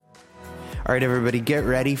All right, everybody, get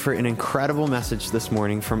ready for an incredible message this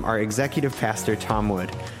morning from our executive pastor, Tom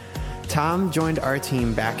Wood. Tom joined our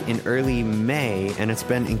team back in early May, and it's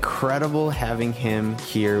been incredible having him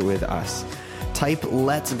here with us. Type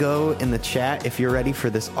 "Let's Go" in the chat if you're ready for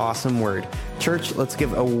this awesome word. Church, let's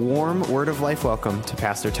give a warm Word of Life welcome to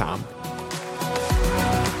Pastor Tom.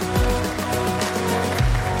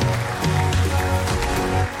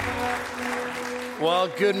 Well,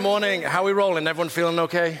 good morning. How are we rolling? Everyone feeling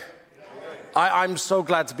okay? I'm so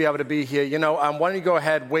glad to be able to be here. You know, why don't you go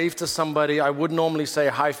ahead, wave to somebody. I would normally say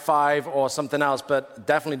high five or something else, but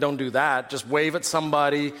definitely don't do that. Just wave at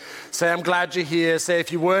somebody. Say, I'm glad you're here. Say,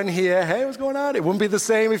 if you weren't here, hey, what's going on? It wouldn't be the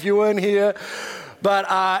same if you weren't here.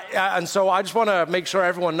 But, and so I just want to make sure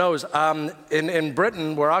everyone knows, in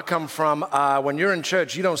Britain, where I come from, when you're in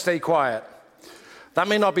church, you don't stay quiet. That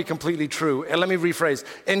may not be completely true. Let me rephrase.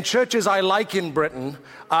 In churches I like in Britain,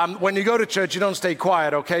 when you go to church, you don't stay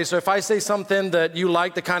quiet, okay? So if I say something that you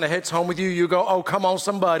like that kind of hits home with you, you go, oh, come on,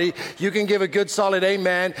 somebody. You can give a good, solid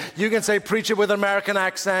amen. You can say, preach it with an American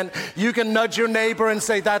accent. You can nudge your neighbor and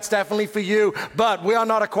say, that's definitely for you. But we are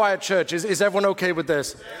not a quiet church. Is everyone okay with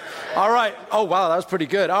this? All right. Oh, wow, that was pretty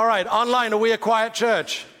good. All right. Online, are we a quiet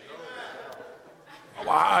church?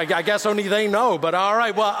 I guess only they know, but all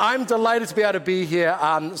right. Well, I'm delighted to be able to be here.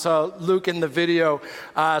 So Luke in the video,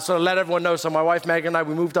 so let everyone know. So my wife Megan and I,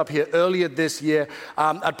 we moved up here earlier this year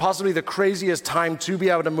at possibly the craziest time to be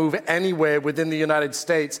able to move anywhere within the United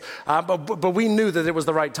States. But we knew that it was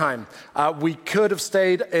the right time. We could have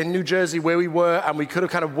stayed in New Jersey where we were, and we could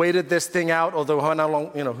have kind of waited this thing out, although how long,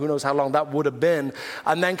 who knows how long that would have been,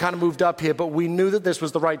 and then kind of moved up here. But we knew that this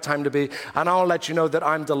was the right time to be. And I'll let you know that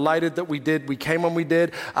I'm delighted that we did. We came when we did.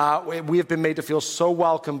 We have been made to feel so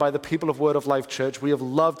welcome by the people of Word of Life Church. We have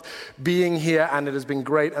loved being here, and it has been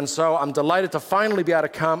great. And so I'm delighted to finally be able to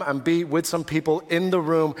come and be with some people in the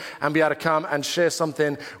room and be able to come and share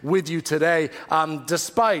something with you today.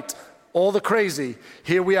 Despite all the crazy,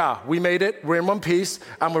 here we are. We made it. We're in one piece,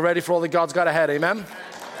 and we're ready for all that God's got ahead. Amen?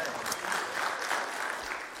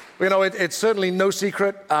 You know, it's certainly no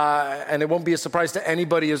secret, and it won't be a surprise to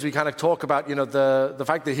anybody as we kind of talk about, the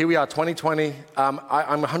fact that here we are, 2020. I'm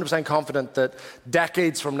 100% confident that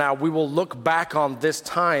decades from now, we will look back on this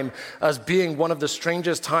time as being one of the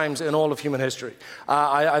strangest times in all of human history.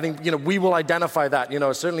 I think, we will identify that,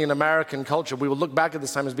 certainly in American culture, we will look back at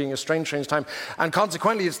this time as being a strange time. And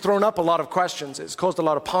consequently, it's thrown up a lot of questions. It's caused a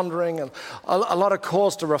lot of pondering and a lot of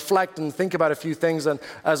cause to reflect and think about a few things. And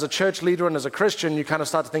as a church leader and as a Christian, you kind of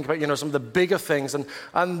start to think about some of the bigger things.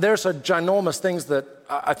 And there's some ginormous things that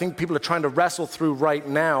I think people are trying to wrestle through right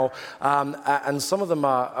now. And some of them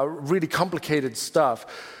are really complicated stuff.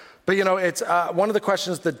 But, it's one of the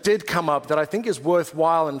questions that did come up that I think is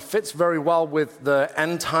worthwhile and fits very well with the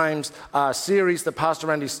End Times series that Pastor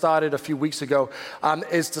Randy started a few weeks ago,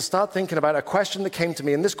 is to start thinking about a question that came to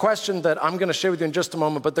me. And this question that I'm going to share with you in just a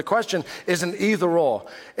moment, but the question is an either or.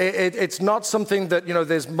 It's not something that,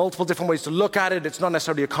 there's multiple different ways to look at it. It's not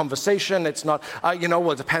necessarily a conversation. It's not,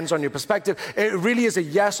 it depends on your perspective. It really is a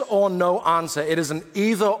yes or no answer. It is an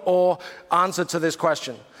either or answer to this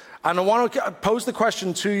question. And I want to pose the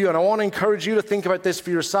question to you, and I want to encourage you to think about this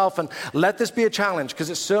for yourself and let this be a challenge,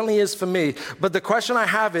 because it certainly is for me. But the question I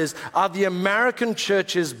have is, are the American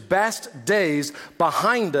church's best days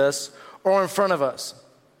behind us or in front of us?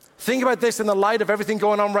 Think about this in the light of everything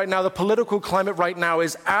going on right now. The political climate right now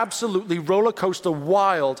is absolutely roller coaster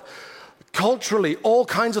wild. Culturally, all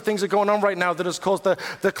kinds of things are going on right now that has caused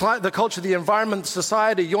the culture, the environment,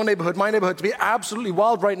 society, your neighborhood, my neighborhood to be absolutely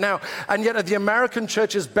wild right now. And yet are the American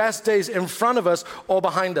church's best days in front of us or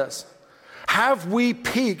behind us? Have we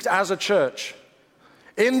peaked as a church?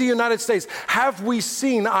 In the United States, have we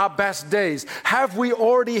seen our best days? Have we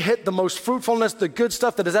already hit the most fruitfulness, the good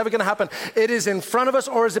stuff that is ever going to happen? It is in front of us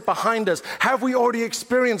or is it behind us? Have we already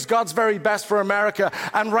experienced God's very best for America?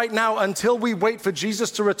 And right now, until we wait for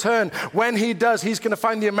Jesus to return, when he does, he's going to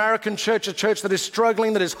find the American church a church that is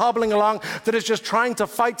struggling, that is hobbling along, that is just trying to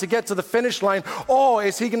fight to get to the finish line? Or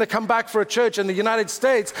is he going to come back for a church in the United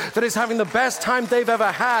States that is having the best time they've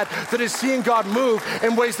ever had, that is seeing God move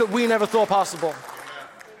in ways that we never thought possible?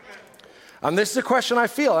 And this is a question I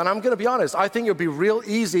feel, and I'm going to be honest, I think it would be real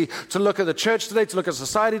easy to look at the church today, to look at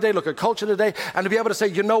society today, look at culture today, and to be able to say,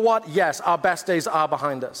 you know what? Yes, our best days are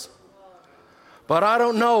behind us. But I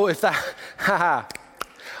don't know if I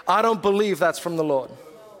don't believe that's from the Lord.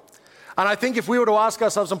 And I think if we were to ask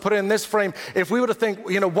ourselves and put it in this frame, if we were to think,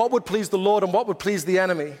 what would please the Lord and what would please the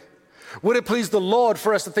enemy? Would it please the Lord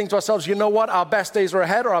for us to think to ourselves, you know what? Our best days are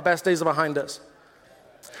ahead or our best days are behind us?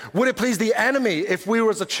 Would it please the enemy if we were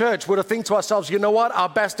as a church were to think to ourselves, you know what, our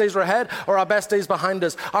best days are ahead or our best days behind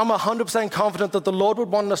us? I'm 100% confident that the Lord would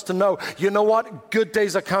want us to know, you know what, good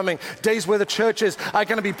days are coming. Days where the churches are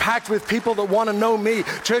going to be packed with people that want to know me.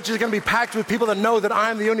 Churches are going to be packed with people that know that I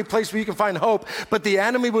am the only place where you can find hope. But the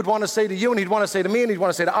enemy would want to say to you, and he'd want to say to me, and he'd want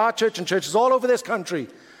to say to our church and churches all over this country,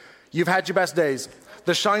 you've had your best days.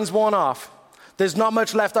 The shine's worn off. There's not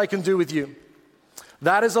much left I can do with you.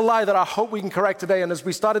 That is a lie that I hope we can correct today. And as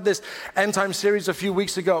we started this End Time series a few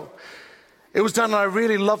weeks ago, it was done, and I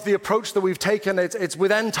really love the approach that we've taken. It's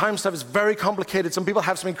with end time stuff. It's very complicated. Some people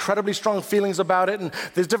have some incredibly strong feelings about it, and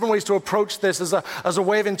there's different ways to approach this as a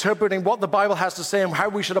way of interpreting what the Bible has to say and how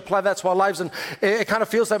we should apply that to our lives. And it kind of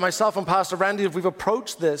feels like myself and Pastor Randy, if we've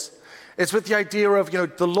approached this, it's with the idea of,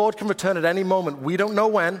 the Lord can return at any moment. We don't know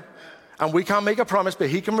when, and we can't make a promise, but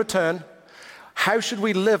he can return. How should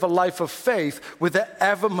we live a life of faith with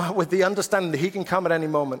the understanding that he can come at any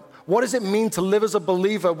moment? What does it mean to live as a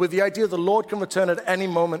believer with the idea the Lord can return at any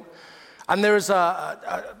moment? And there is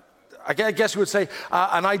I guess you would say,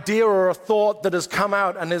 an idea or a thought that has come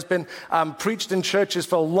out and has been preached in churches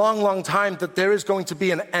for a long, long time that there is going to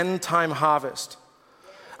be an end-time harvest.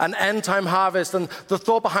 An end-time harvest. And the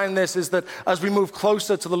thought behind this is that as we move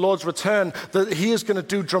closer to the Lord's return, that he is going to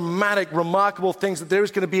do dramatic, remarkable things, that there is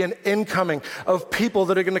going to be an incoming of people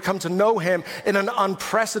that are going to come to know him in an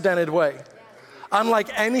unprecedented way.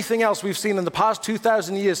 Unlike anything else we've seen in the past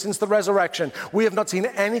 2,000 years since the resurrection, we have not seen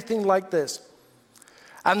anything like this.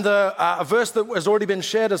 And the verse that has already been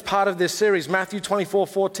shared as part of this series, Matthew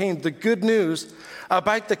 24:14, the good news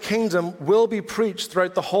about the kingdom will be preached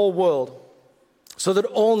throughout the whole world, so that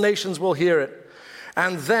all nations will hear it,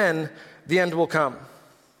 and then the end will come.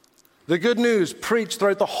 The good news preached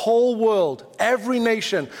throughout the whole world, every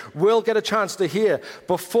nation will get a chance to hear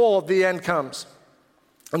before the end comes.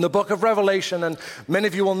 In the book of Revelation, and many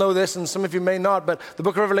of you will know this and some of you may not, but the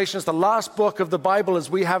book of Revelation is the last book of the Bible as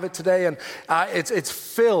we have it today, and it's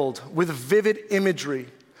filled with vivid imagery.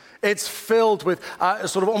 It's filled with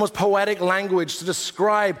sort of almost poetic language to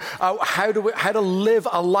describe how to live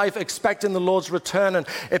a life expecting the Lord's return. And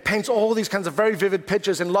it paints all these kinds of very vivid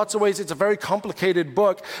pictures. In lots of ways, it's a very complicated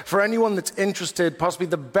book. For anyone that's interested, possibly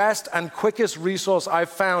the best and quickest resource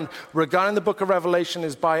I've found regarding the book of Revelation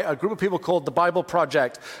is by a group of people called the Bible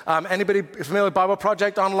Project. Anybody familiar with Bible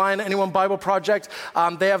Project online? Anyone Bible Project?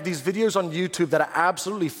 They have these videos on YouTube that are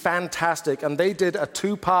absolutely fantastic. And they did a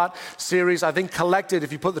 2-part series, I think collected,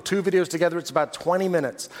 if you put the 2 videos together, it's about 20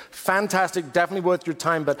 minutes. Fantastic, definitely worth your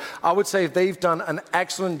time. But I would say they've done an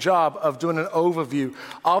excellent job of doing an overview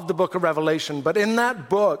of the book of Revelation. But in that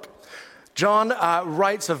book, John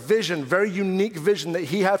writes a vision, very unique vision that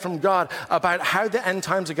he had from God about how the end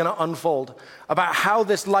times are going to unfold, about how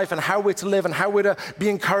this life and how we're to live and how we're to be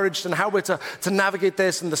encouraged and how we're to navigate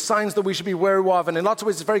this and the signs that we should be wary of. And in lots of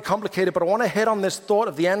ways, it's very complicated, but I want to hit on this thought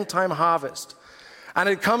of the end time harvest. And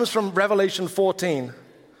it comes from Revelation 14.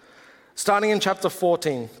 Starting in chapter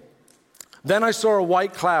 14, then I saw a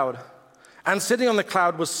white cloud, and sitting on the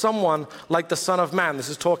cloud was someone like the Son of Man. This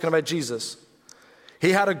is talking about Jesus.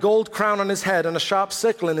 He had a gold crown on his head and a sharp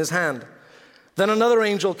sickle in his hand. Then another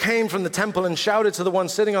angel came from the temple and shouted to the one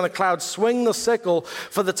sitting on the cloud, swing the sickle,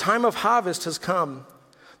 for the time of harvest has come.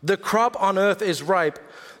 The crop on earth is ripe.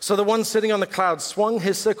 So the one sitting on the cloud swung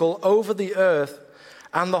his sickle over the earth,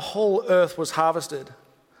 and the whole earth was harvested.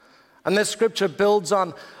 And this scripture builds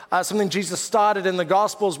on something Jesus started in the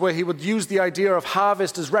Gospels, where he would use the idea of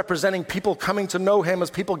harvest as representing people coming to know him, as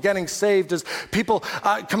people getting saved, as people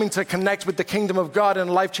coming to connect with the kingdom of God in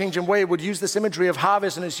a life-changing way. It would use this imagery of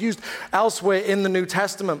harvest, and it's used elsewhere in the New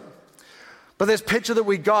Testament. But this picture that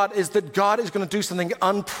we got is that God is going to do something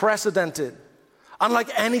unprecedented, unlike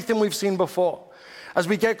anything we've seen before. As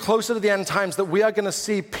we get closer to the end times, that we are going to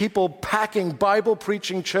see people packing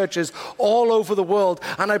Bible-preaching churches all over the world.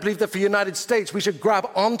 And I believe that for the United States, we should grab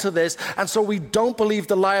onto this. And so we don't believe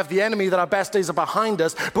the lie of the enemy that our best days are behind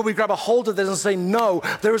us, but we grab a hold of this and say, no,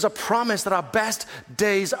 there is a promise that our best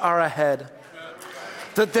days are ahead.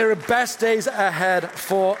 That there are best days ahead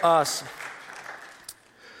for us.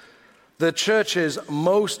 The church's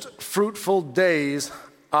most fruitful days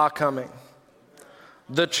are coming.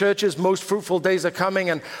 The church's most fruitful days are coming,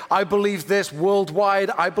 and I believe this worldwide.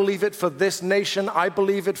 I believe it for this nation. I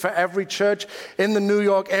believe it for every church in the New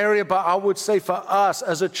York area, but I would say for us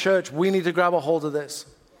as a church, we need to grab a hold of this.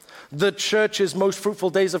 The church's most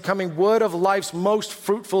fruitful days are coming. Word of Life's most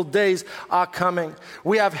fruitful days are coming.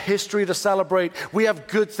 We have history to celebrate. We have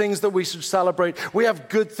good things that we should celebrate. We have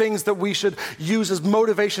good things that we should use as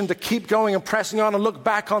motivation to keep going and pressing on and look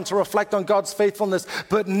back on to reflect on God's faithfulness,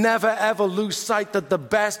 but never ever lose sight that the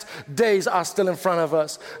best days are still in front of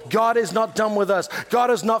us. God is not done with us. God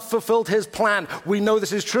has not fulfilled his plan. We know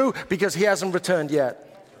this is true because he hasn't returned yet.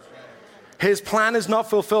 His plan is not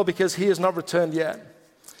fulfilled because he has not returned yet.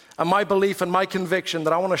 And my belief and my conviction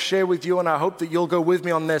that I want to share with you, and I hope that you'll go with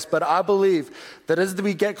me on this, but I believe that as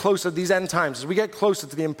we get closer to these end times, as we get closer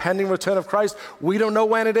to the impending return of Christ, we don't know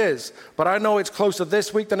when it is, but I know it's closer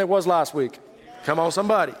this week than it was last week. Come on,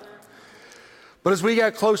 somebody. But as we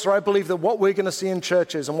get closer, I believe that what we're going to see in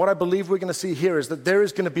churches and what I believe we're going to see here is that there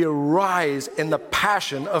is going to be a rise in the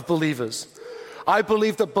passion of believers. I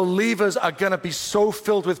believe that believers are going to be so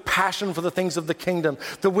filled with passion for the things of the kingdom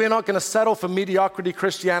that we're not going to settle for mediocrity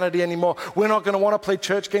Christianity anymore. We're not going to want to play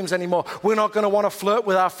church games anymore. We're not going to want to flirt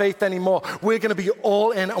with our faith anymore. We're going to be all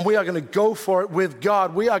in and we are going to go for it with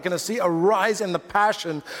God. We are going to see a rise in the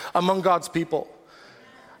passion among God's people.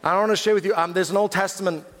 I want to share with you, there's an Old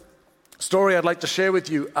Testament story I'd like to share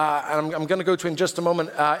with you, and I'm going to go to in just a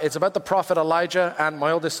moment. It's about the prophet Elijah, and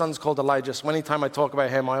my oldest son's called Elijah, so anytime I talk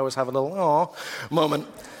about him, I always have a little, moment.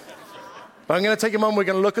 But I'm going to take a moment, we're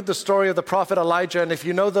going to look at the story of the prophet Elijah, and if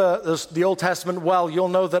you know the Old Testament well, you'll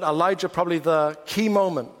know that Elijah, probably the key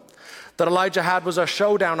moment that Elijah had was a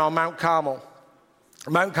showdown on Mount Carmel.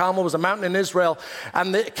 Mount Carmel was a mountain in Israel,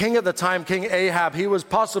 and the king at the time, King Ahab, he was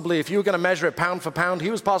possibly, if you were going to measure it pound for pound,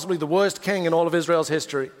 he was possibly the worst king in all of Israel's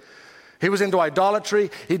history. He was into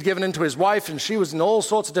idolatry. He'd given into his wife, and she was in all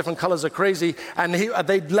sorts of different colors of crazy. And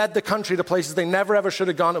they led the country to places they never, ever should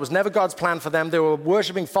have gone. It was never God's plan for them. They were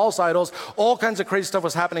worshiping false idols. All kinds of crazy stuff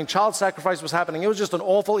was happening. Child sacrifice was happening. It was just an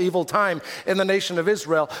awful, evil time in the nation of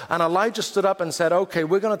Israel. And Elijah stood up and said, okay,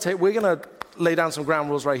 we're going to lay down some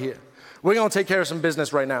ground rules right here. We're going to take care of some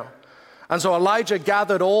business right now. And so Elijah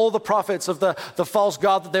gathered all the prophets of the false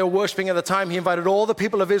god that they were worshiping at the time. He invited all the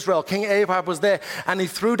people of Israel. King Ahab was there, and he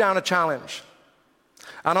threw down a challenge.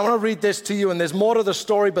 And I want to read this to you, and there's more to the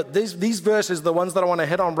story, but these verses are the ones that I want to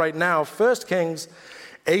hit on right now. 1 Kings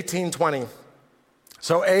 18:20.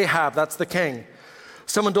 So Ahab, that's the king,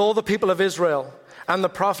 summoned all the people of Israel and the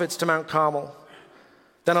prophets to Mount Carmel.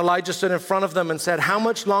 Then Elijah stood in front of them and said, how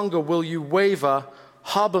much longer will you waver,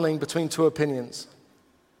 hobbling between two opinions?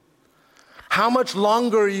 How much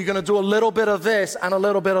longer are you going to do a little bit of this and a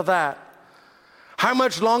little bit of that? How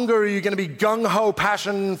much longer are you going to be gung-ho,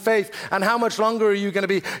 passion, and faith? And how much longer are you going to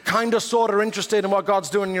be kind of, sort of interested in what God's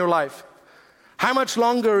doing in your life? How much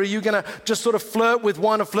longer are you going to just sort of flirt with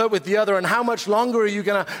one and flirt with the other? And how much longer are you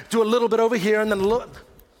going to do a little bit over here and then look?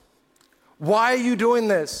 Why are you doing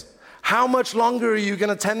this? How much longer are you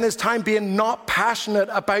going to spend this time being not passionate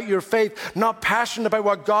about your faith, not passionate about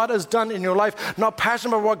what God has done in your life, not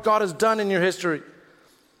passionate about what God has done in your history?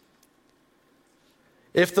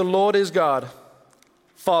 If the Lord is God,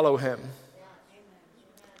 follow him.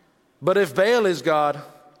 But if Baal is God,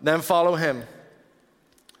 then follow him.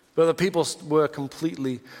 But the people were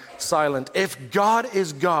completely silent. If God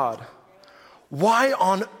is God, why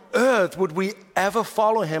on earth would we ever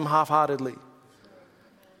follow him half-heartedly?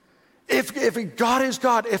 If God is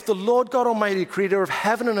God, if the Lord God Almighty, creator of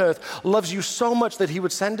heaven and earth, loves you so much that he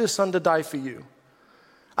would send his son to die for you,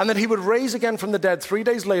 and that he would raise again from the dead 3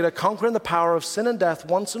 days later, conquering the power of sin and death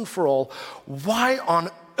once and for all, why on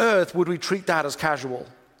earth would we treat that as casual?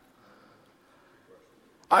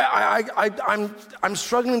 I'm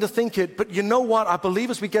struggling to think it, but you know what? I believe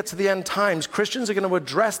as we get to the end times, Christians are going to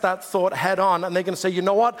address that thought head on, and they're going to say, you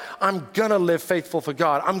know what? I'm going to live faithful for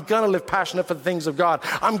God. I'm going to live passionate for the things of God.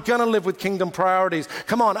 I'm going to live with kingdom priorities.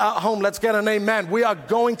 Come on, at home, let's get an amen. We are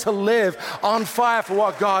going to live on fire for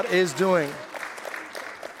what God is doing.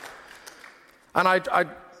 And I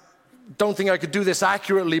don't think I could do this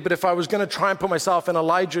accurately, but if I was going to try and put myself in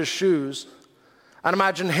Elijah's shoes and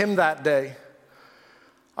imagine him that day,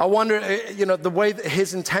 I wonder, the way that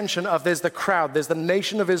his intention of, there's the crowd, there's the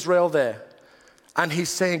nation of Israel there, and he's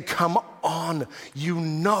saying, come on, you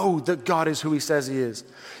know that God is who he says he is.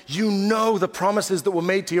 You know the promises that were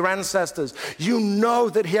made to your ancestors. You know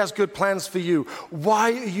that he has good plans for you.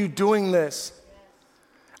 Why are you doing this?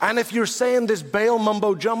 And if you're saying this Baal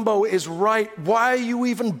mumbo jumbo is right, why are you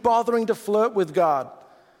even bothering to flirt with God?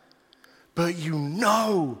 But you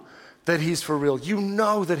know that he's for real. You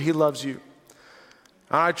know that he loves you.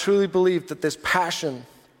 And I truly believe that this passion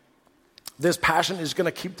is going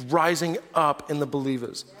to keep rising up in the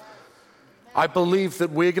believers. I believe that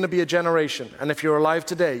we're going to be a generation, and if you're alive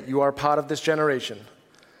today, you are part of this generation,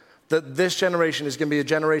 that this generation is going to be a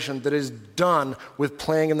generation that is done with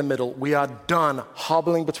playing in the middle. We are done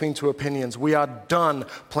hobbling between two opinions. We are done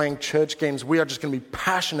playing church games. We are just going to be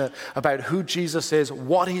passionate about who Jesus is,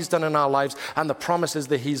 what he's done in our lives, and the promises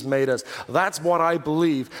that he's made us. That's what I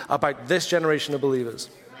believe about this generation of believers.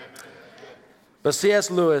 But C.S.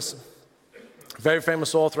 Lewis, very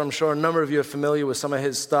famous author, I'm sure a number of you are familiar with some of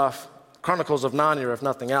his stuff, Chronicles of Narnia, if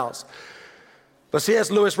nothing else. But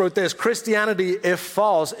C.S. Lewis wrote this: Christianity, if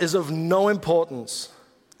false, is of no importance,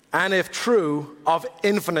 and if true, of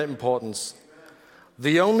infinite importance.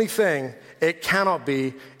 The only thing it cannot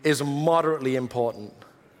be is moderately important.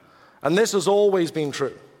 And this has always been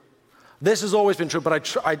true. This has always been true,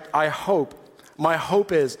 but I hope, my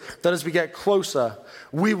hope is that as we get closer,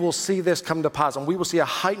 we will see this come to pass, and we will see a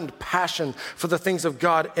heightened passion for the things of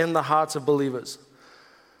God in the hearts of believers.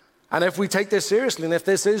 And if we take this seriously, and if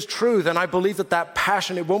this is true, then I believe that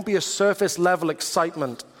passion, it won't be a surface level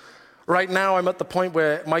excitement. Right now, I'm at the point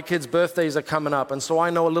where my kids' birthdays are coming up, and so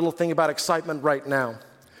I know a little thing about excitement right now.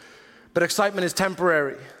 But excitement is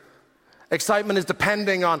temporary. Excitement is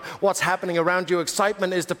depending on what's happening around you.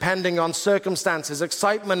 Excitement is depending on circumstances.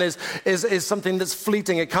 Excitement is something that's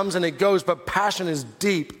fleeting. It comes and it goes, but passion is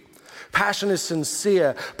deep. Passion is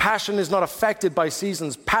sincere. Passion is not affected by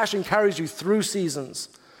seasons. Passion carries you through seasons.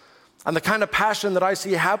 And the kind of passion that I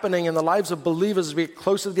see happening in the lives of believers as we get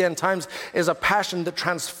closer to the end times is a passion that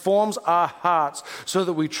transforms our hearts so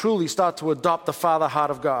that we truly start to adopt the Father heart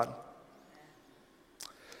of God.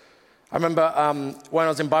 I remember when I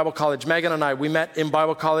was in Bible college, Megan and I, we met in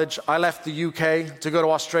Bible college. I left the UK to go to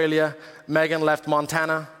Australia. Megan left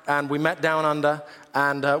Montana, and we met down under.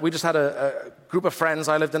 And we just had a group of friends.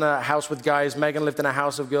 I lived in a house with guys. Megan lived in a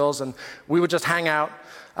house of girls, and we would just hang out.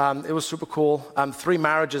 It was super cool. 3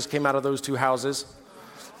 marriages came out of those 2 houses.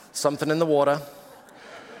 Something in the water.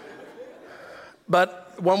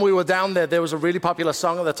 But when we were down there was a really popular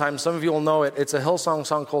song at the time. Some of you will know it. It's a Hillsong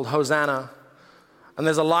song called Hosanna. And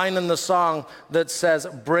there's a line in the song that says,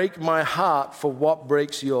 "Break my heart for what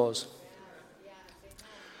breaks yours."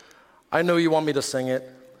 I know you want me to sing it.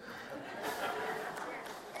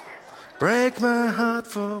 Break my heart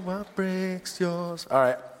for what breaks yours. All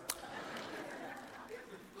right.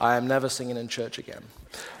 I am never singing in church again.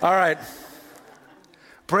 All right.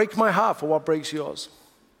 Break my heart for what breaks yours.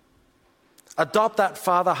 Adopt that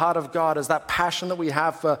Father heart of God as that passion that we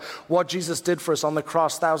have for what Jesus did for us on the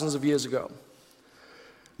cross thousands of years ago.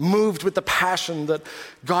 Moved with the passion that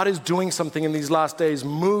God is doing something in these last days.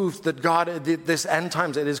 Moved that God, this end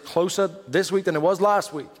times, it is closer this week than it was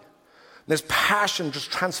last week. This passion just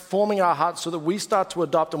transforming our hearts so that we start to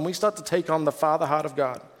adopt and we start to take on the Father heart of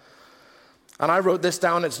God. And I wrote this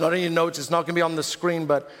down. It's not in your notes. It's not going to be on the screen.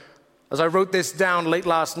 But as I wrote this down late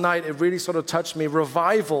last night, it really sort of touched me.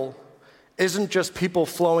 Revival isn't just people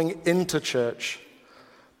flowing into church,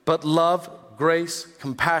 but love, grace,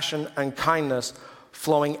 compassion, and kindness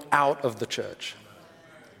flowing out of the church.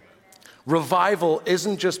 Revival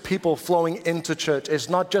isn't just people flowing into church. It's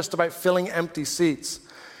not just about filling empty seats.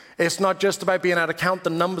 It's not just about being able to count the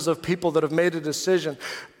numbers of people that have made a decision,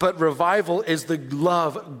 but revival is the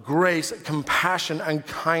love, grace, compassion, and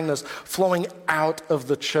kindness flowing out of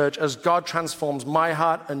the church as God transforms my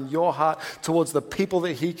heart and your heart towards the people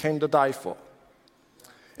that he came to die for.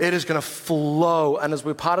 It is going to flow, and as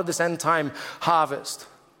we're part of this end time harvest,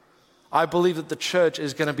 I believe that the church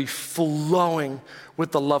is going to be flowing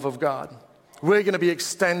with the love of God. We're going to be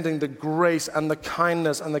extending the grace and the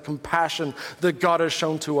kindness and the compassion that God has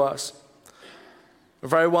shown to us. A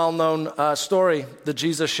very well-known story that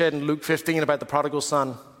Jesus shared in Luke 15 about the prodigal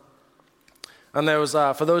son. And there was,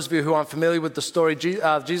 for those of you who aren't familiar with the story,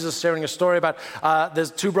 Jesus sharing a story about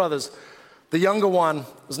there's 2 brothers. The younger one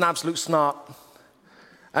was an absolute snot.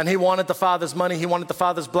 And he wanted the father's money, he wanted the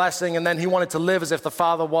father's blessing, and then he wanted to live as if the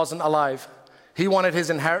father wasn't alive. He wanted his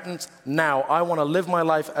inheritance now. I want to live my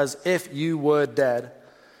life as if you were dead.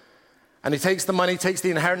 And he takes the money, takes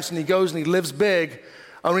the inheritance, and he goes and he lives big,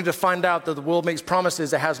 only to find out that the world makes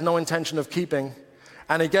promises it has no intention of keeping.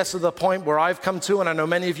 And he gets to the point where I've come to, and I know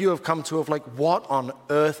many of you have come to, of like, what on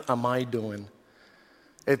earth am I doing?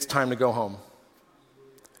 It's time to go home.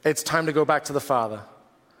 It's time to go back to the Father.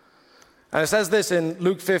 And it says this in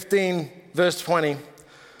Luke 15, verse 20.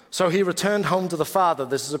 So he returned home to the Father.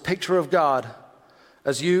 This is a picture of God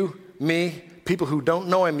as you, me, people who don't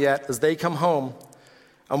know him yet, as they come home.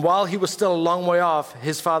 And while he was still a long way off,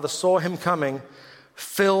 his father saw him coming,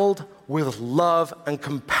 filled with love and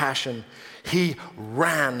compassion. He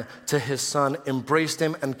ran to his son, embraced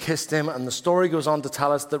him, and kissed him. And the story goes on to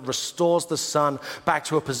tell us that restores the son back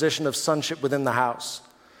to a position of sonship within the house.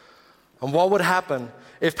 And what would happen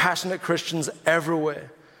if passionate Christians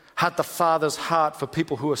everywhere had the Father's heart for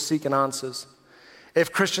people who are seeking answers,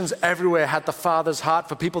 if Christians everywhere had the Father's heart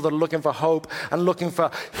for people that are looking for hope and looking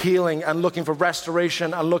for healing and looking for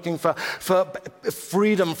restoration and looking for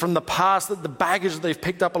freedom from the past, the baggage that they've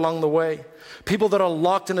picked up along the way, people that are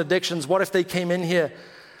locked in addictions, what if they came in here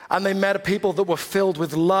and they met people that were filled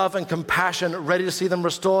with love and compassion, ready to see them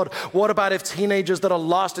restored? What about if teenagers that are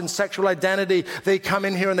lost in sexual identity, they come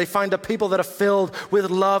in here and they find a people that are filled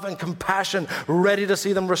with love and compassion, ready to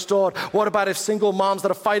see them restored? What about if single moms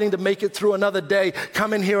that are fighting to make it through another day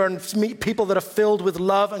come in here and meet people that are filled with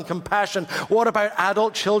love and compassion? What about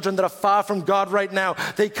adult children that are far from God right now?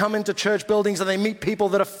 They come into church buildings and they meet people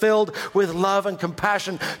that are filled with love and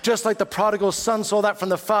compassion, just like the prodigal son saw that from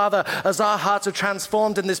the Father. As our hearts are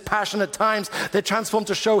transformed in this passionate times, they're transformed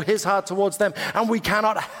to show his heart towards them, and we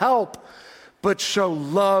cannot help but show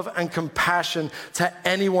love and compassion to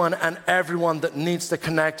anyone and everyone that needs to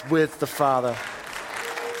connect with the Father.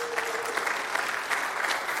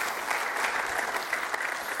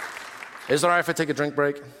 Is it all right if I take a drink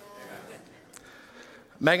break?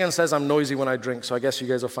 Megan says I'm noisy when I drink, so I guess you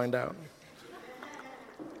guys will find out.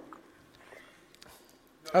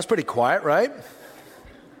 That's pretty quiet, right?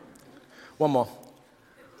 One more.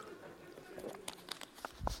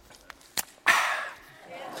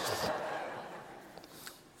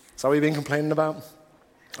 Is that what you've been complaining about?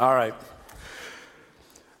 All right.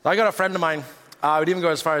 I got a friend of mine. I would even go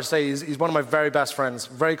as far as say he's one of my very best friends,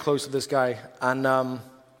 very close to this guy. And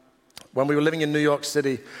when we were living in New York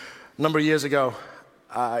City a number of years ago,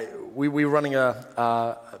 we were running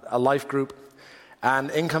a life group.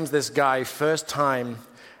 And in comes this guy, first time,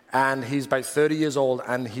 and he's about 30 years old,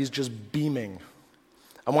 and he's just beaming.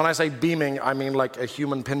 And when I say beaming, I mean like a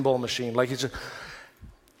human pinball machine. Like he's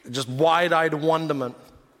just wide-eyed wonderment.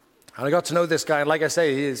 And I got to know this guy, and like I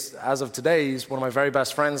say, he is, as of today, he's one of my very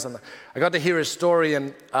best friends. And I got to hear his story,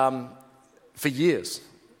 and for years,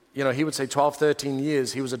 you know, he would say 12, 13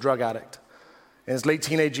 years, he was a drug addict. In his late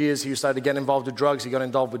teenage years, he started to get involved with drugs. He got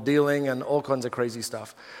involved with dealing and all kinds of crazy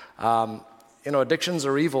stuff. You know, addictions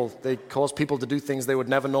are evil. They cause people to do things they would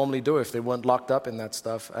never normally do if they weren't locked up in that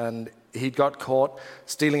stuff. And he got caught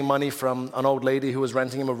stealing money from an old lady who was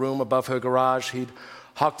renting him a room above her garage. He'd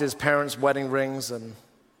hocked his parents' wedding rings and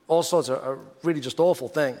all sorts of really just awful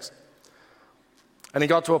things. And he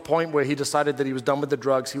got to a point where he decided that he was done with the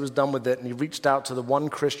drugs, he was done with it, and he reached out to the one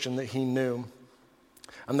Christian that he knew.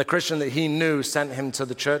 And the Christian that he knew sent him to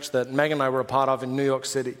the church that Megan and I were a part of in New York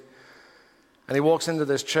City. And he walks into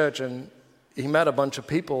this church and he met a bunch of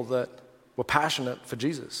people that were passionate for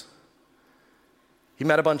Jesus. He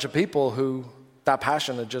met a bunch of people who that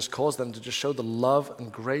passion had just caused them to just show the love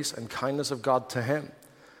and grace and kindness of God to him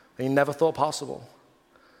that he never thought possible.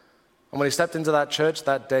 And when he stepped into that church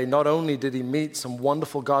that day, not only did he meet some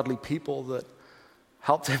wonderful godly people that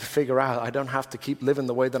helped him figure out, I don't have to keep living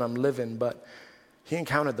the way that I'm living, but he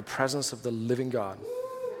encountered the presence of the living God.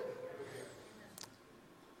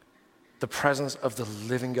 The presence of the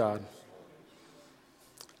living God.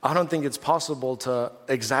 I don't think it's possible to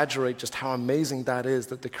exaggerate just how amazing that is,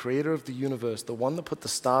 that the creator of the universe, the one that put the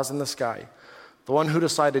stars in the sky, the one who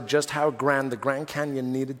decided just how grand the Grand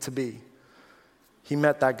Canyon needed to be, he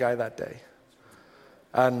met that guy that day.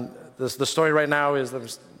 And the story right now is,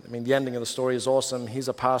 the ending of the story is awesome. He's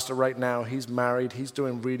a pastor right now. He's married. He's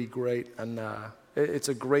doing really great. And it's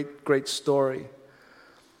a great, great story.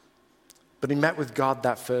 But he met with God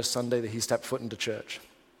that first Sunday that he stepped foot into church.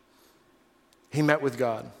 He met with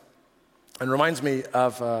God. And reminds me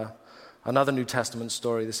of another New Testament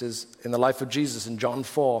story. This is in the life of Jesus in John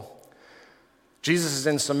 4. Jesus is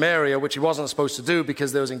in Samaria, which he wasn't supposed to do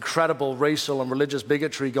because there was incredible racial and religious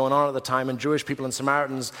bigotry going on at the time, and Jewish people and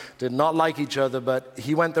Samaritans did not like each other, but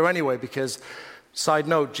he went there anyway because, side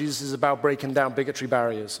note, Jesus is about breaking down bigotry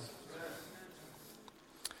barriers.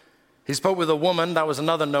 He spoke with a woman. That was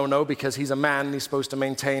another no-no because he's a man and he's supposed to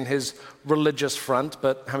maintain his religious front,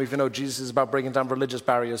 but how many of you know Jesus is about breaking down religious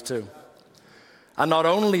barriers too? And not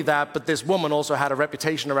only that, but this woman also had a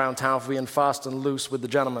reputation around town for being fast and loose with the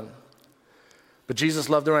gentleman. But Jesus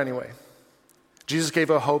loved her anyway. Jesus gave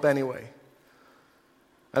her hope anyway.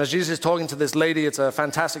 And as Jesus is talking to this lady, it's a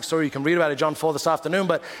fantastic story. You can read about it in John 4 this afternoon.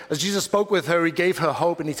 But as Jesus spoke with her, he gave her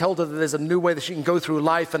hope and he told her that there's a new way that she can go through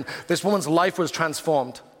life. And this woman's life was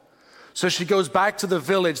transformed. So she goes back to the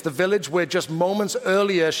village where just moments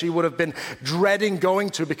earlier she would have been dreading going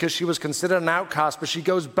to because she was considered an outcast. But she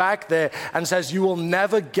goes back there and says, "You will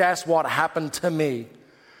never guess what happened to me.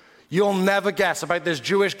 You'll never guess about this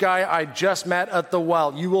Jewish guy I just met at the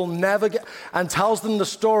well. You will never guess," and tells them the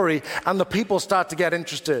story, and the people start to get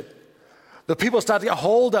interested. The people start to get,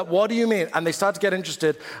 hold up, what do you mean? And they start to get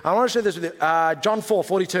interested. I want to share this with you. John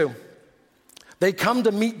 4:42. They come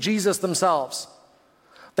to meet Jesus themselves.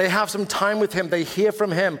 They have some time with him. They hear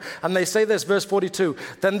from him. And they say this, verse 42.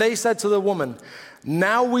 Then they said to the woman,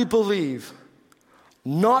 now we believe,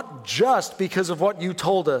 not just because of what you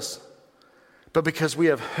told us, but because we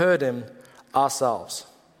have heard him ourselves.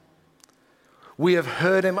 We have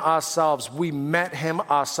heard him ourselves. We met him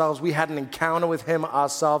ourselves. We had an encounter with him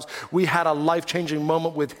ourselves. We had a life-changing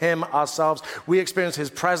moment with him ourselves. We experienced his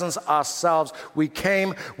presence ourselves. We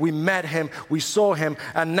came, we met him, we saw him,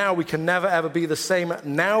 and now we can never ever be the same.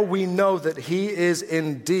 Now we know that he is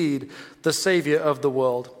indeed the Savior of the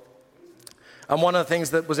world. And one of the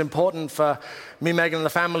things that was important for me, Megan, and the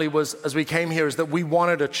family was, as we came here, is that we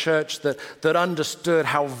wanted a church that understood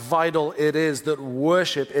how vital it is that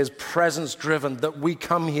worship is presence-driven, that we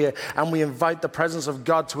come here and we invite the presence of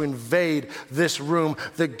God to invade this room,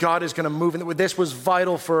 that God is going to move. And this was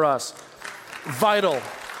vital for us. Vital.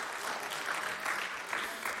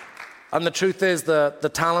 And the truth is,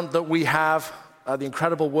 the talent that we have, the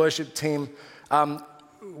incredible worship team,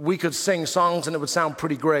 we could sing songs and it would sound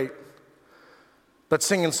pretty great. But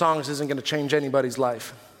singing songs isn't going to change anybody's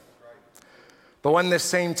life. But when this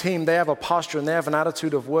same team, they have a posture and they have an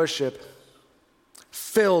attitude of worship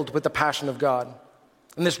filled with the passion of God.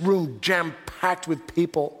 And this room jam-packed with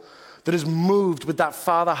people that is moved with that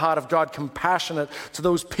Father heart of God, compassionate to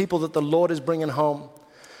those people that the Lord is bringing home.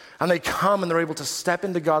 And they come and they're able to step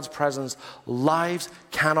into God's presence. Lives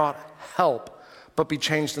cannot help but be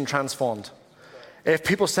changed and transformed. If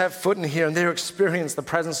people step foot in here and they experience the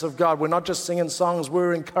presence of God, we're not just singing songs,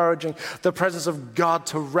 we're encouraging the presence of God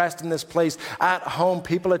to rest in this place. At home,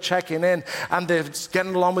 people are checking in and they're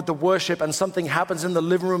getting along with the worship, and something happens in the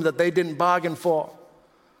living room that they didn't bargain for.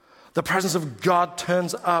 The presence of God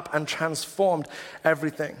turns up and transformed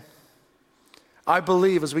everything. I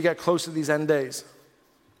believe as we get close to these end days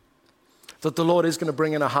that the Lord is going to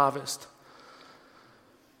bring in a harvest.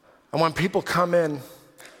 And when people come in,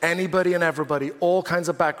 anybody and everybody, all kinds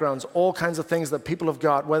of backgrounds, all kinds of things that people have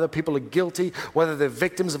got, whether people are guilty, whether they're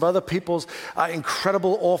victims of other people's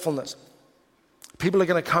incredible awfulness. People are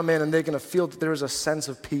going to come in and they're going to feel that there is a sense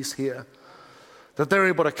of peace here. That they're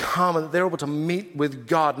able to come and they're able to meet with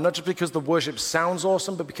God, not just because the worship sounds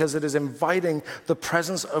awesome, but because it is inviting the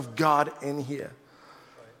presence of God in here.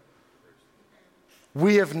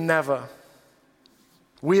 We have never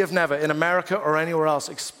in America or anywhere else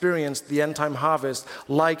experienced the end time harvest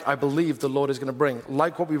like I believe the Lord is going to bring.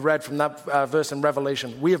 Like what we read from that verse in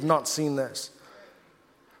Revelation. We have not seen this.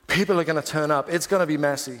 People are going to turn up. It's going to be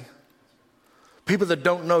messy. People that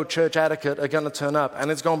don't know church etiquette are going to turn up,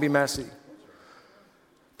 and it's going to be messy.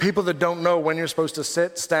 People that don't know when you're supposed to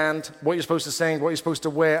sit, stand, what you're supposed to sing, what you're supposed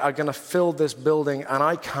to wear are going to fill this building, and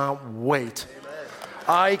I can't wait. Amen.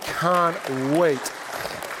 I can't wait.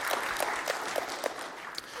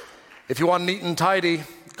 If you want neat and tidy,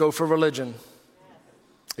 go for religion.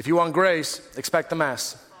 If you want grace, expect the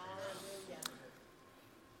mess.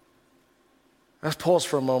 Let's pause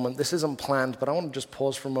for a moment. This isn't planned, but I want to just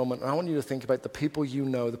pause for a moment. And I want you to think about the people you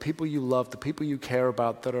know, the people you love, the people you care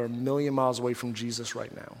about that are a million miles away from Jesus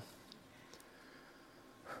right now.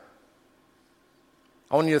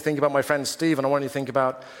 I want you to think about my friend Steve, and I want you to think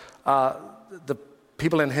about the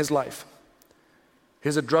people in his life.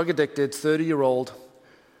 He's a drug-addicted 30-year-old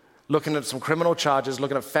looking at some criminal charges,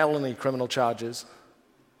 looking at felony criminal charges,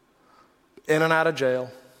 in and out of jail.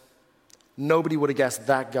 Nobody would have guessed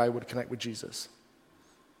that guy would connect with Jesus.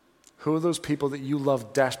 Who are those people that you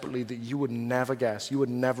love desperately that you would never guess, you would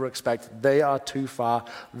never expect? They are too far.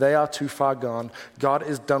 They are too far gone. God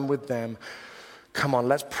is done with them. Come on,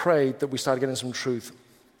 let's pray that we start getting some truth.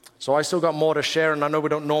 So I still got more to share, and I know we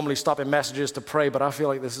don't normally stop in messages to pray, but I feel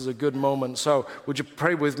like this is a good moment. So would you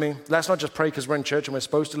pray with me? Let's not just pray because we're in church and we're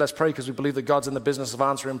supposed to. Let's pray because we believe that God's in the business of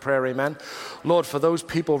answering prayer. Amen. Lord, for those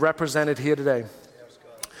people represented here today,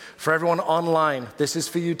 for everyone online, this is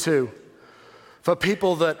for you too. For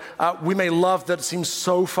people that we may love that seem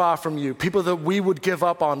so far from you, people that we would give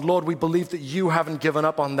up on, Lord, we believe that you haven't given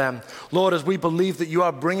up on them. Lord, as we believe that you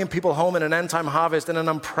are bringing people home in an end-time harvest in an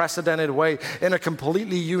unprecedented way, in a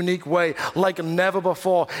completely unique way, like never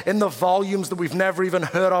before, in the volumes that we've never even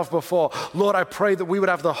heard of before. Lord, I pray that we would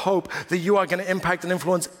have the hope that you are going to impact and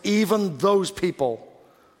influence even those people.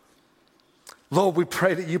 Lord, we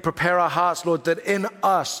pray that you prepare our hearts, Lord, that in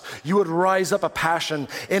us you would rise up a passion.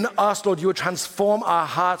 In us, Lord, you would transform our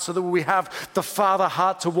hearts so that we have the Father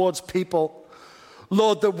heart towards people.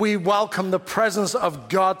 Lord, that we welcome the presence of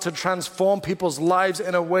God to transform people's lives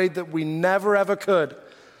in a way that we never ever could.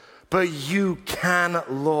 But you can,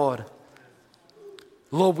 Lord.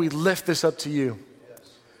 Lord, we lift this up to you.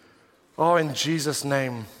 Oh, in Jesus'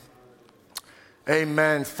 name.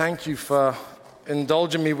 Amen. Thank you for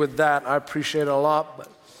indulging me with that. I appreciate it a lot. But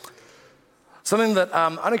something that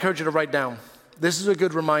I'd encourage you to write down. This is a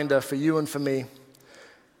good reminder for you and for me.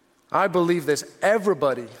 I believe this.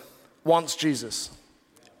 Everybody wants Jesus,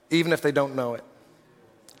 even if they don't know it.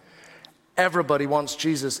 Everybody wants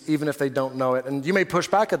Jesus, even if they don't know it. And you may push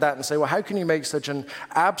back at that and say, well, how can you make such an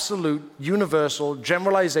absolute, universal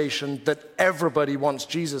generalization that everybody wants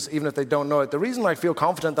Jesus, even if they don't know it? The reason I feel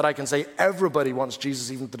confident that I can say everybody wants Jesus,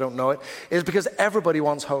 even if they don't know it, is because everybody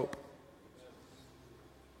wants hope.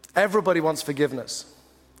 Everybody wants forgiveness.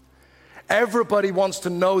 Everybody wants to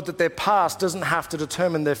know that their past doesn't have to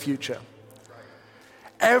determine their future.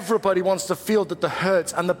 Everybody wants to feel that the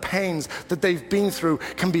hurts and the pains that they've been through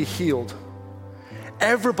can be healed.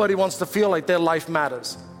 Everybody wants to feel like their life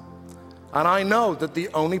matters. And I know that the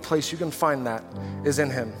only place you can find that is in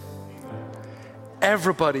Him.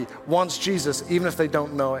 Everybody wants Jesus, even if they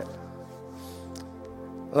don't know it.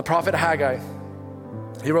 And the prophet Haggai,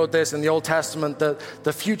 he wrote this in the Old Testament, that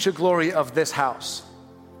the future glory of this house,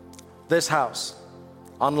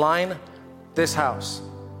 online, this house,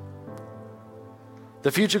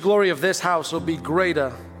 the future glory of this house will be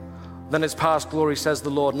greater than its past glory, says the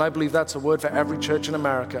Lord. And I believe that's a word for every church in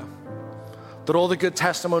America. That all the good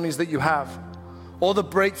testimonies that you have, all the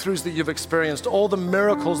breakthroughs that you've experienced, all the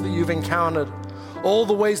miracles that you've encountered, all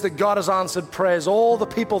the ways that God has answered prayers, all the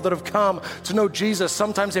people that have come to know Jesus,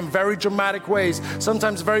 sometimes in very dramatic ways,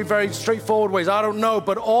 sometimes very, very straightforward ways. I don't know,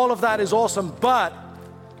 but all of that is awesome. But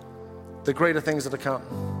the greater things that are come.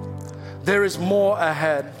 There is more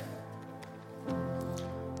ahead.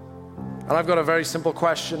 And I've got a very simple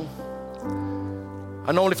question.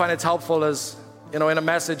 I normally find it helpful as, in a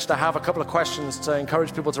message to have a couple of questions to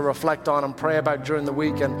encourage people to reflect on and pray about during the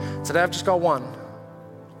week. And today I've just got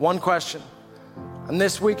one question. And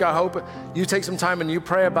this week I hope you take some time and you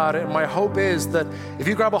pray about it. And my hope is that if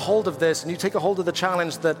you grab a hold of this and you take a hold of the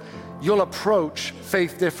challenge, that you'll approach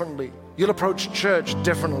faith differently. You'll approach church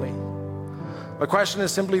differently. My question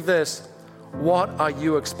is simply this: what are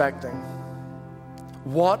you expecting?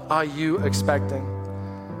 What are you expecting?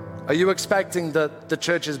 Are you expecting that the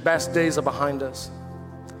church's best days are behind us?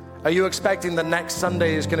 Are you expecting that next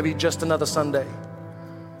Sunday is going to be just another Sunday?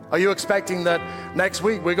 Are you expecting that next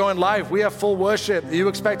week we're going live, we have full worship? Are you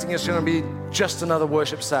expecting it's going to be just another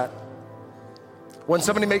worship set? When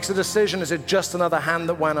somebody makes a decision, is it just another hand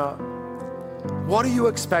that went up? What are you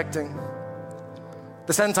expecting?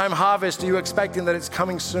 This end time harvest, are you expecting that it's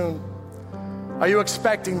coming soon? Are you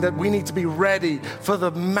expecting that we need to be ready for the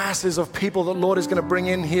masses of people that Lord is going to bring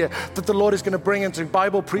in here, that the Lord is going to bring into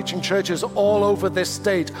Bible preaching churches all over this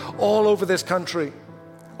state, all over this country?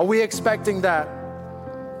 Are we expecting that?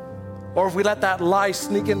 Or if we let that lie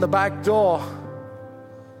sneak in the back door,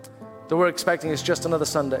 that we're expecting it's just another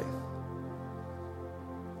Sunday?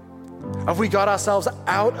 Have we got ourselves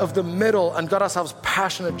out of the middle and got ourselves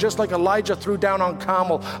passionate, just like Elijah threw down on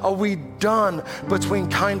Carmel? Are we done between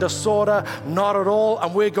kinda, sorta, not at all,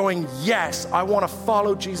 and we're going, yes, I want to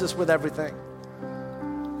follow Jesus with everything?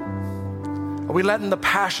 Are we letting the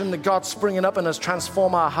passion that God's springing up in us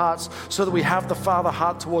transform our hearts so that we have the Father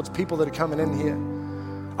heart towards people that are coming in here?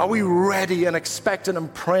 Are we ready and expectant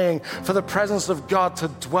and praying for the presence of God to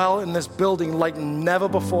dwell in this building like never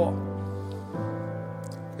before?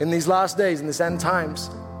 In these last days, in this end times,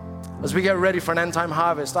 as we get ready for an end time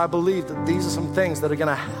harvest, I believe that these are some things that are going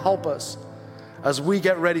to help us as we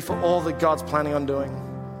get ready for all that God's planning on doing.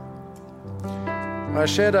 I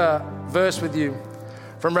shared a verse with you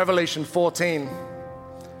from Revelation 14.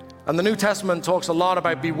 And the New Testament talks a lot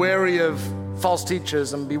about be wary of false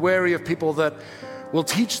teachers and be wary of people that will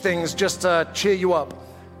teach things just to cheer you up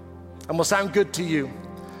and will sound good to you.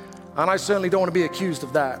 And I certainly don't want to be accused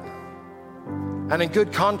of that. And in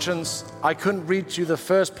good conscience, I couldn't read to you the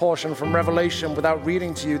first portion from Revelation without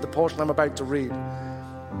reading to you the portion I'm about to read.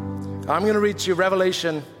 I'm going to read to you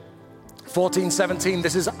Revelation 14:17.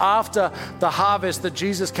 This is after the harvest that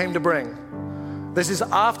Jesus came to bring. This is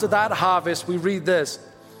after that harvest. We read this.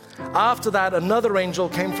 After that, another angel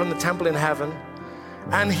came from the temple in heaven,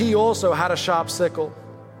 and he also had a sharp sickle.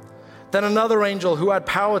 Then another angel who had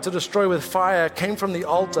power to destroy with fire came from the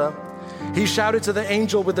altar. He shouted to the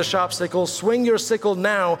angel with the sharp sickle, "Swing your sickle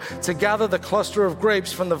now to gather the cluster of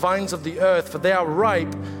grapes from the vines of the earth, for they are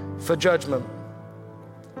ripe for judgment."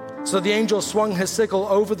 So the angel swung his sickle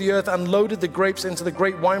over the earth and loaded the grapes into the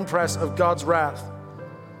great winepress of God's wrath.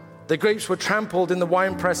 The grapes were trampled in the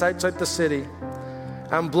winepress outside the city,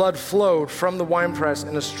 and blood flowed from the winepress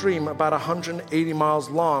in a stream about 180 miles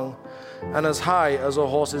long and as high as a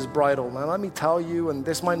horse's bridle. Now let me tell you, and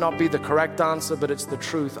this might not be the correct answer, but it's the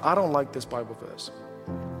truth. I don't like this Bible verse.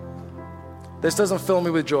 This doesn't fill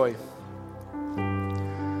me with joy.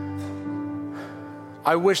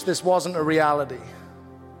 I wish this wasn't a reality.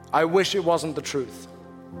 I wish it wasn't the truth.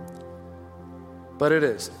 But it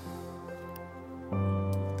is.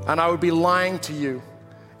 And I would be lying to you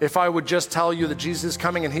if I would just tell you that Jesus is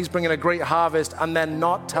coming and he's bringing a great harvest and then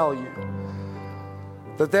not tell you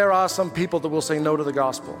that there are some people that will say no to the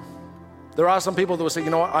gospel. There are some people that will say, you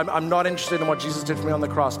know what, I'm not interested in what Jesus did for me on the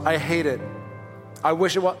cross. I hate it. I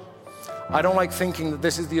wish it was. I don't like thinking that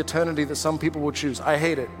this is the eternity that some people will choose. I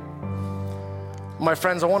hate it. My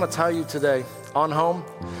friends, I want to tell you today, at home,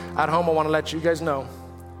 I want to let you guys know,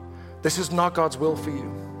 this is not God's will for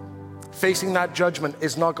you. Facing that judgment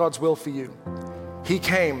is not God's will for you. He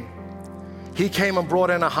came and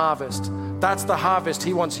brought in a harvest. That's the harvest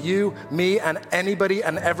he wants you, me, and anybody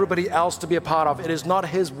and everybody else to be a part of. It is not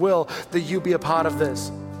his will that you be a part of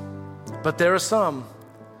this. But there are some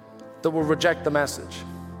that will reject the message.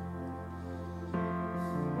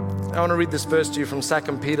 I want to read this verse to you from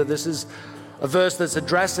 2 Peter. This is a verse that's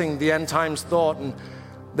addressing the end times thought. And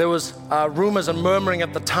there was rumors and murmuring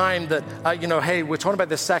at the time that, hey, we're talking about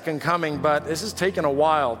the second coming, but this has taken a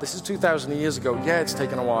while. This is 2,000 years ago. Yeah, it's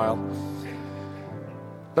taken a while.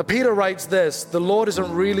 But Peter writes this: the Lord isn't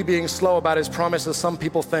really being slow about his promise as some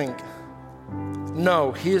people think.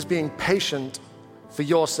 No, he is being patient for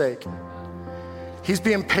your sake. He's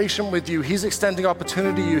being patient with you. He's extending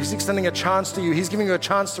opportunity to you. He's extending a chance to you. He's giving you a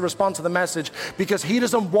chance to respond to the message because he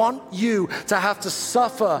doesn't want you to have to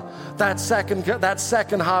suffer that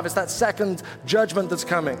second harvest, that second judgment that's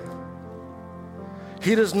coming.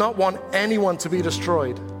 He does not want anyone to be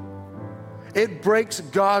destroyed. It breaks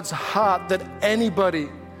God's heart that anybody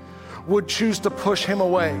would choose to push him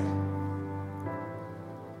away.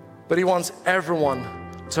 But he wants everyone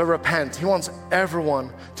to repent. He wants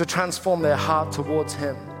everyone to transform their heart towards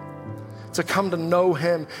him, to come to know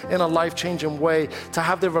him in a life-changing way, to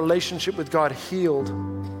have their relationship with God healed.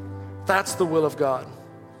 That's the will of God.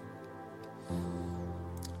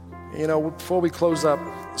 You know, before we close up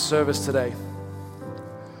service today,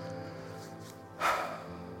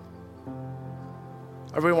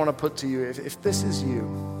 I really want to put to you, if this is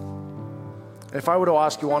you, if I were to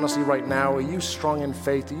ask you honestly right now, are you strong in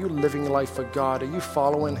faith? Are you living life for God? Are you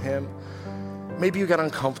following him? Maybe you get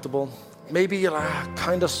uncomfortable. Maybe you're like,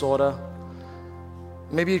 kind of, sort of.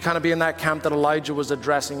 Maybe you kind of be in that camp that Elijah was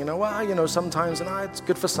addressing. Sometimes it's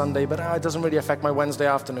good for Sunday, but it doesn't really affect my Wednesday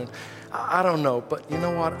afternoon. I don't know, but you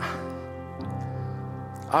know what?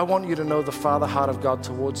 I want you to know the Father heart of God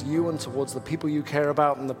towards you and towards the people you care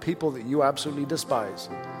about and the people that you absolutely despise.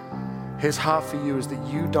 His heart for you is that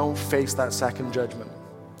you don't face that second judgment.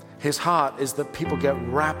 His heart is that people get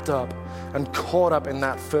wrapped up and caught up in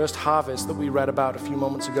that first harvest that we read about a few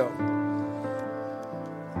moments ago.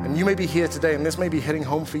 And you may be here today and this may be hitting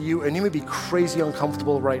home for you and you may be crazy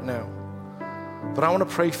uncomfortable right now. But I want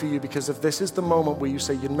to pray for you because if this is the moment where you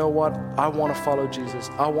say, you know what, I want to follow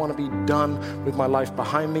Jesus. I want to be done with my life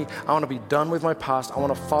behind me. I want to be done with my past. I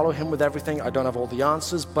want to follow him with everything. I don't have all the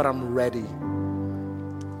answers, but I'm ready.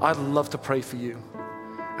 I'd love to pray for you.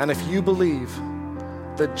 And if you believe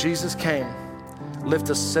that Jesus came, lived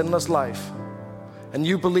a sinless life, and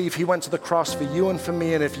you believe he went to the cross for you and for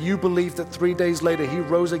me, and if you believe that 3 days later he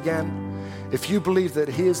rose again, if you believe that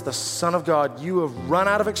he is the Son of God, you have run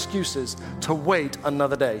out of excuses to wait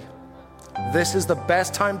another day. This is the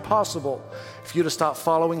best time possible for you to start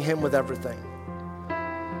following him with everything.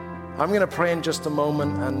 I'm going to pray in just a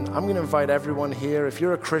moment, and I'm going to invite everyone here. If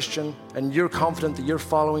you're a Christian and you're confident that you're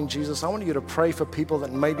following Jesus, I want you to pray for people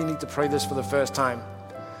that maybe need to pray this for the first time.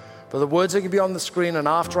 But the words are going to be on the screen, and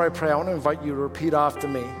after I pray, I want to invite you to repeat after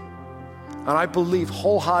me. And I believe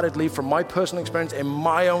wholeheartedly from my personal experience in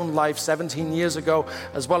my own life 17 years ago,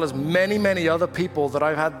 as well as many, many other people that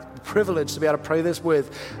I've had the privilege to be able to pray this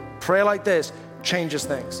with, prayer like this changes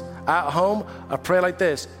things. At home, a prayer like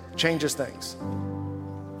this changes things.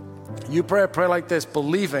 You pray a prayer like this,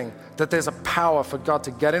 believing that there's a power for God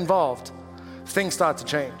to get involved, things start to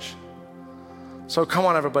change. So come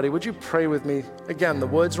on, everybody, would you pray with me? Again, the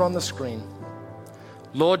words are on the screen.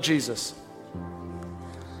 Lord Jesus,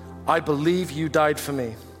 I believe you died for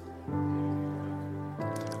me.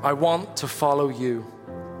 I want to follow you.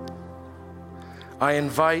 I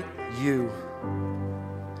invite you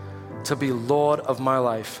to be Lord of my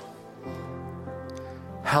life.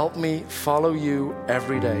 Help me follow you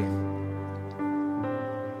every day.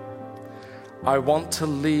 I want to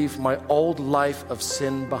leave my old life of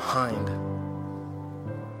sin behind.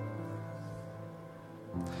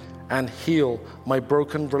 and heal my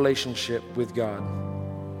broken relationship with God.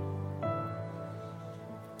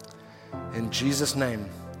 In Jesus' name,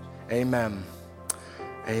 amen.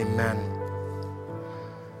 Amen.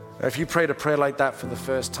 If you prayed a prayer like that for the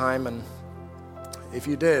first time, and if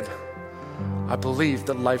you did, I believe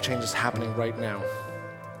that life change is happening right now.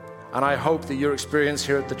 And I hope that your experience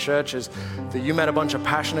here at the church is that you met a bunch of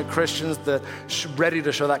passionate Christians that are ready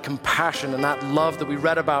to show that compassion and that love that we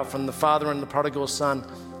read about from the Father and the prodigal son,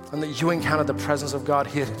 and that you encountered the presence of God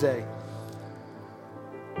here today.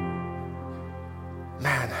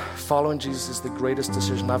 Man, following Jesus is the greatest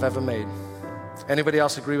decision I've ever made. Anybody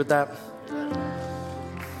else agree with that?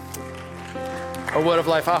 A word of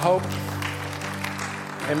life, I hope.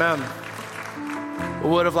 Amen. A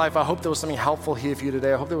word of life, I hope there was something helpful here for you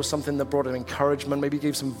today. I hope there was something that brought an encouragement, maybe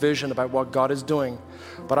gave some vision about what God is doing.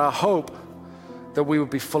 But I hope that we would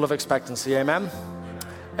be full of expectancy. Amen?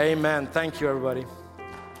 Amen. Thank you, everybody.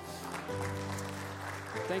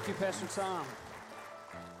 Thank you, Pastor Tom.